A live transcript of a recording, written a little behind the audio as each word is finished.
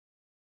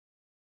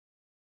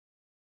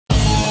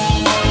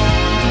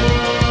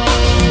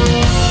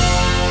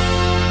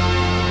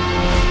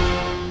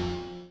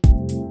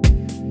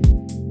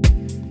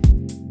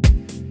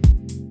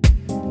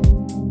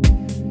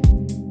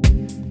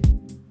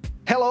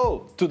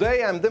Hello!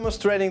 Today I'm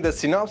demonstrating the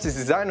Synopsys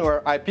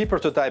DesignWare IP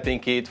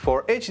Prototyping Kit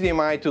for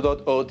HDMI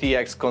 2.0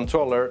 TX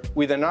controller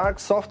with an ARC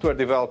software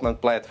development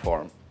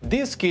platform.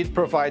 This kit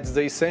provides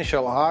the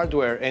essential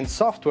hardware and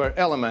software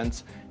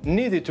elements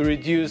needed to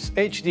reduce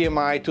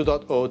HDMI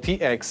 2.0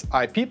 TX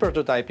IP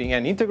prototyping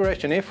and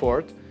integration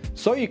effort,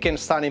 so you can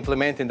start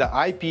implementing the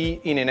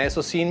IP in an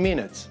SoC in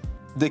minutes.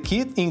 The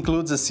kit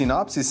includes a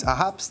Synopsys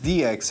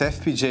AXI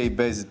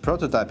FPGA-based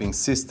prototyping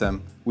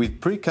system with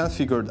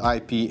pre-configured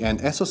IP and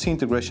SoC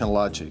integration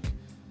logic,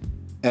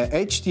 a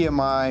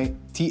HDMI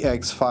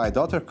TX5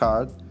 daughter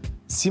card,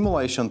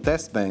 simulation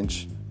test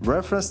bench,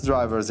 reference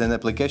drivers and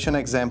application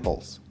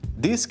examples.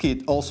 This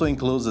kit also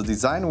includes a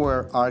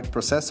DesignWare ARC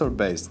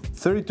processor-based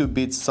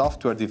 32-bit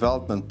software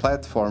development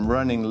platform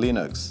running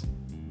Linux.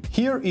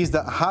 Here is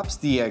the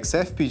AXI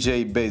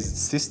FPGA-based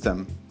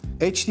system,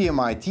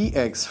 HDMI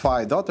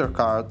TX5 daughter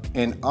card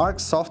and ARC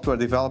software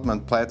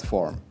development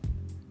platform.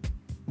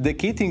 The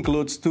kit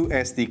includes two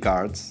SD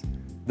cards.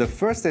 The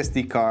first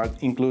SD card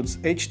includes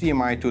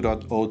HDMI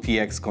 2.0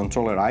 TX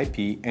controller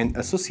IP and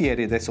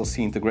associated SoC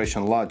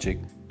integration logic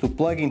to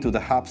plug into the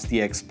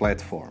AXI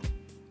platform.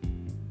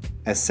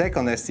 A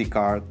second SD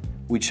card,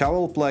 which I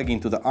will plug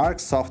into the ARC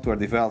software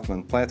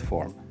development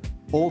platform,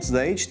 holds the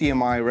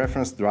HDMI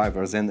reference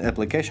drivers and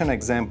application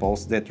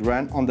examples that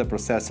run on the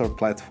processor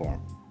platform.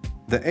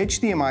 The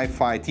HDMI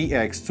 5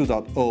 TX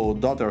 2.0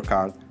 daughter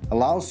card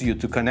allows you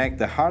to connect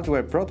the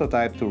hardware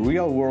prototype to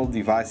real-world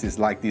devices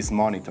like this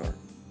monitor.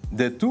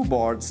 The two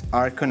boards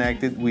are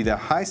connected with a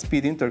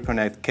high-speed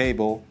interconnect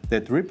cable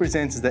that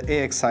represents the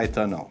AXI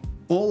Tunnel.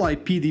 All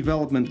IP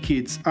development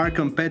kits are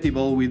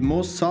compatible with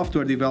most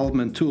software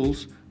development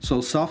tools, so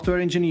software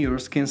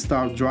engineers can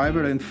start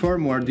driver and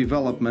firmware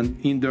development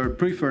in their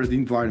preferred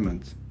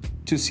environment.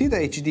 To see the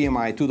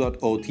HDMI 2.0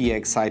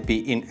 TX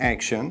IP in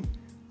action,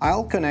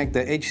 I'll connect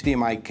the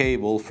HDMI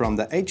cable from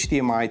the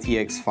HDMI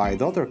TX5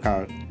 daughter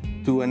card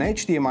to an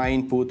HDMI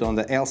input on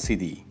the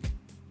LCD.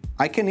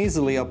 I can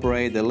easily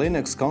operate the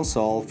Linux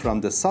console from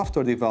the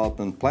software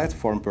development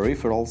platform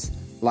peripherals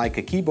like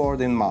a keyboard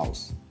and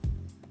mouse.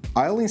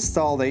 I'll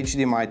install the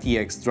HDMI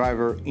TX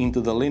driver into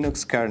the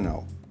Linux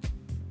kernel.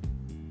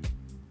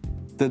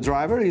 The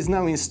driver is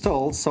now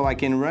installed, so I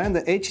can run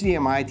the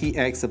HDMI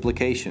TX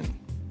application.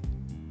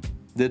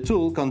 The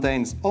tool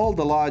contains all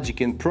the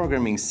logic and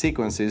programming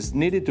sequences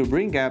needed to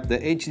bring up the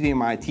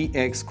HDMI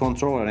TX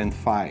controller and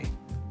PHY.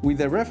 With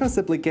the reference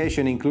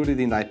application included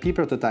in the IP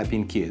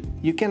prototyping kit,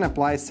 you can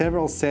apply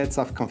several sets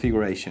of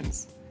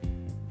configurations.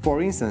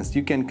 For instance,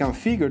 you can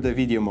configure the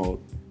video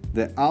mode,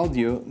 the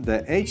audio,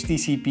 the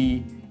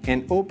HDCP,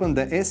 and open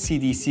the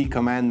SCDC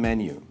command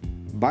menu.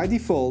 By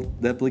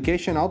default, the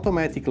application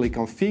automatically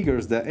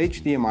configures the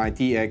HDMI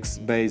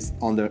TX based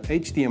on the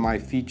HDMI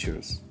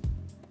features.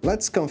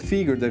 Let's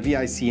configure the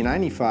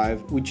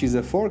VIC95, which is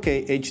a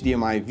 4K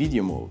HDMI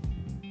video mode.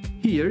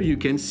 Here you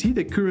can see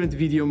the current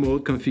video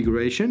mode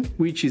configuration,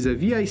 which is a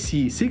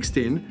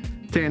VIC16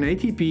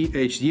 1080p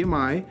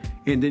HDMI,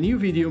 and the new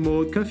video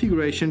mode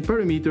configuration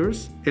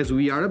parameters as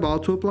we are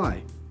about to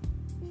apply.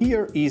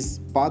 Here is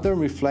pattern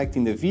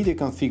reflecting the video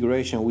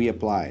configuration we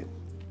applied.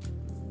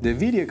 The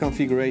video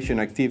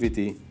configuration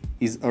activity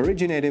is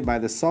originated by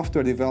the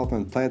software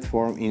development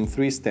platform in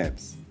 3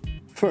 steps.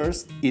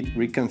 First, it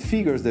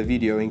reconfigures the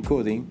video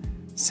encoding,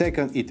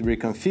 second, it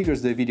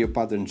reconfigures the video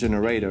pattern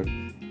generator,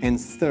 and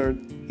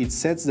third, it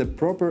sets the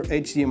proper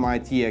HDMI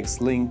TX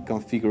link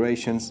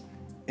configurations,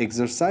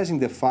 exercising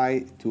the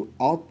PHY to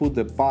output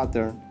the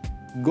pattern,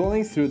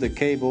 going through the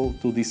cable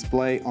to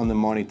display on the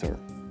monitor.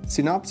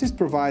 Synopsys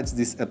provides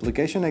this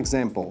application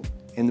example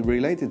and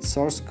related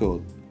source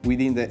code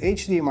within the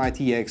HDMI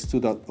TX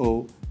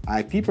 2.0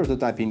 IP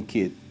prototyping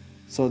kit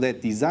so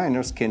that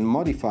designers can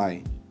modify,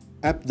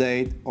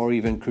 update, or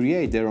even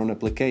create their own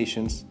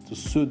applications to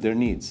suit their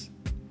needs.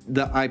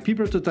 The IP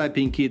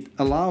prototyping kit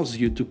allows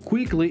you to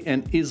quickly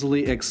and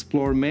easily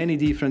explore many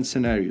different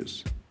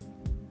scenarios.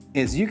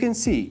 As you can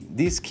see,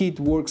 this kit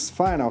works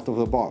fine out of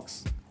the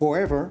box.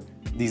 However,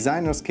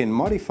 designers can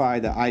modify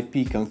the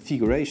IP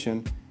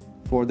configuration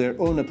for their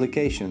own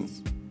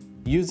applications,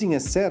 using a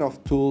set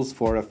of tools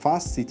for a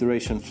fast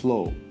iteration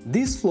flow.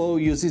 This flow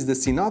uses the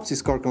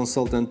Synopsys Core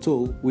Consultant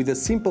tool with a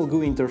simple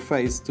GUI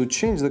interface to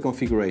change the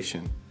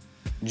configuration,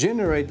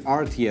 generate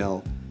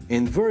RTL,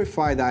 and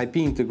verify the IP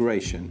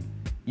integration,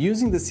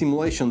 using the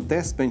simulation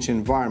test bench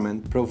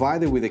environment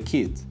provided with the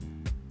kit,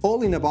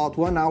 all in about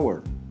 1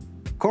 hour.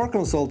 Core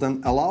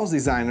Consultant allows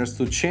designers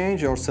to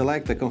change or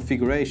select a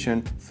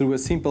configuration through a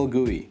simple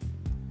GUI.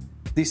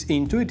 This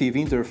intuitive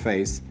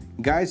interface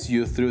guides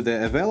you through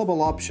the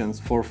available options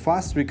for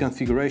fast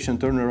reconfiguration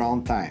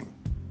turnaround time.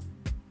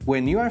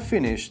 When you are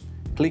finished,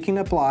 clicking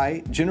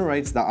Apply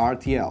generates the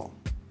RTL.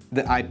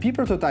 The IP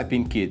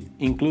prototyping kit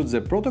includes a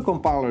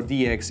Protocompiler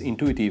DX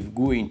intuitive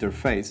GUI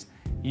interface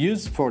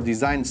used for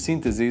design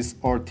synthesis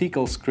or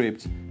TCL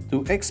scripts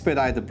to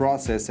expedite the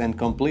process and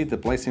complete the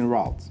placing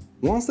route.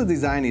 Once the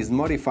design is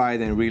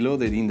modified and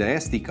reloaded in the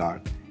SD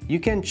card, you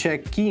can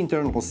check key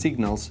internal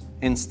signals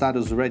and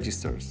status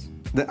registers.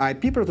 The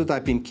IP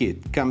Prototyping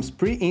Kit comes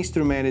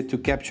pre-instrumented to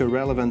capture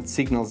relevant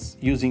signals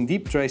using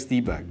Deep Trace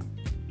Debug.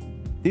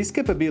 This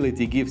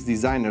capability gives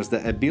designers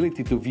the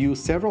ability to view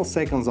several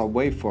seconds of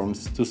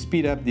waveforms to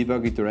speed up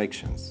debug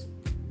iterations.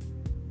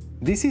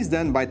 This is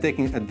done by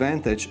taking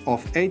advantage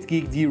of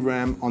 8GB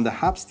DRAM on the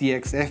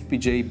HAPS-TX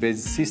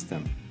FPGA-based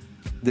system.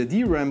 The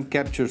DRAM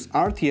captures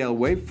RTL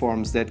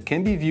waveforms that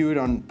can be viewed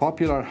on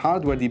popular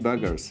hardware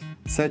debuggers,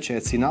 such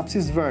as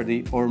Synopsys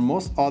Verdi or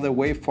most other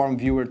waveform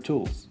viewer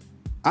tools.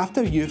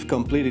 After you've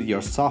completed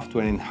your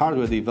software and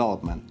hardware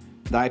development,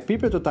 the IP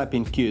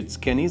Prototyping Kits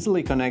can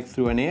easily connect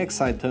through an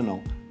AXI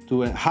Tunnel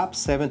to a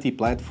HAPS-70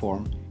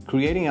 platform,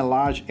 creating a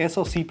large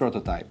SoC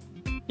prototype.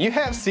 You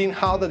have seen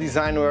how the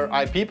DesignWare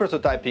IP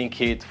Prototyping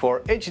Kit for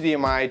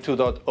HDMI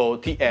 2.0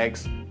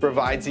 TX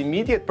provides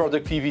immediate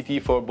productivity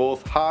for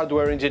both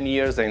hardware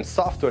engineers and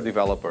software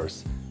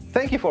developers.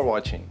 Thank you for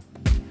watching.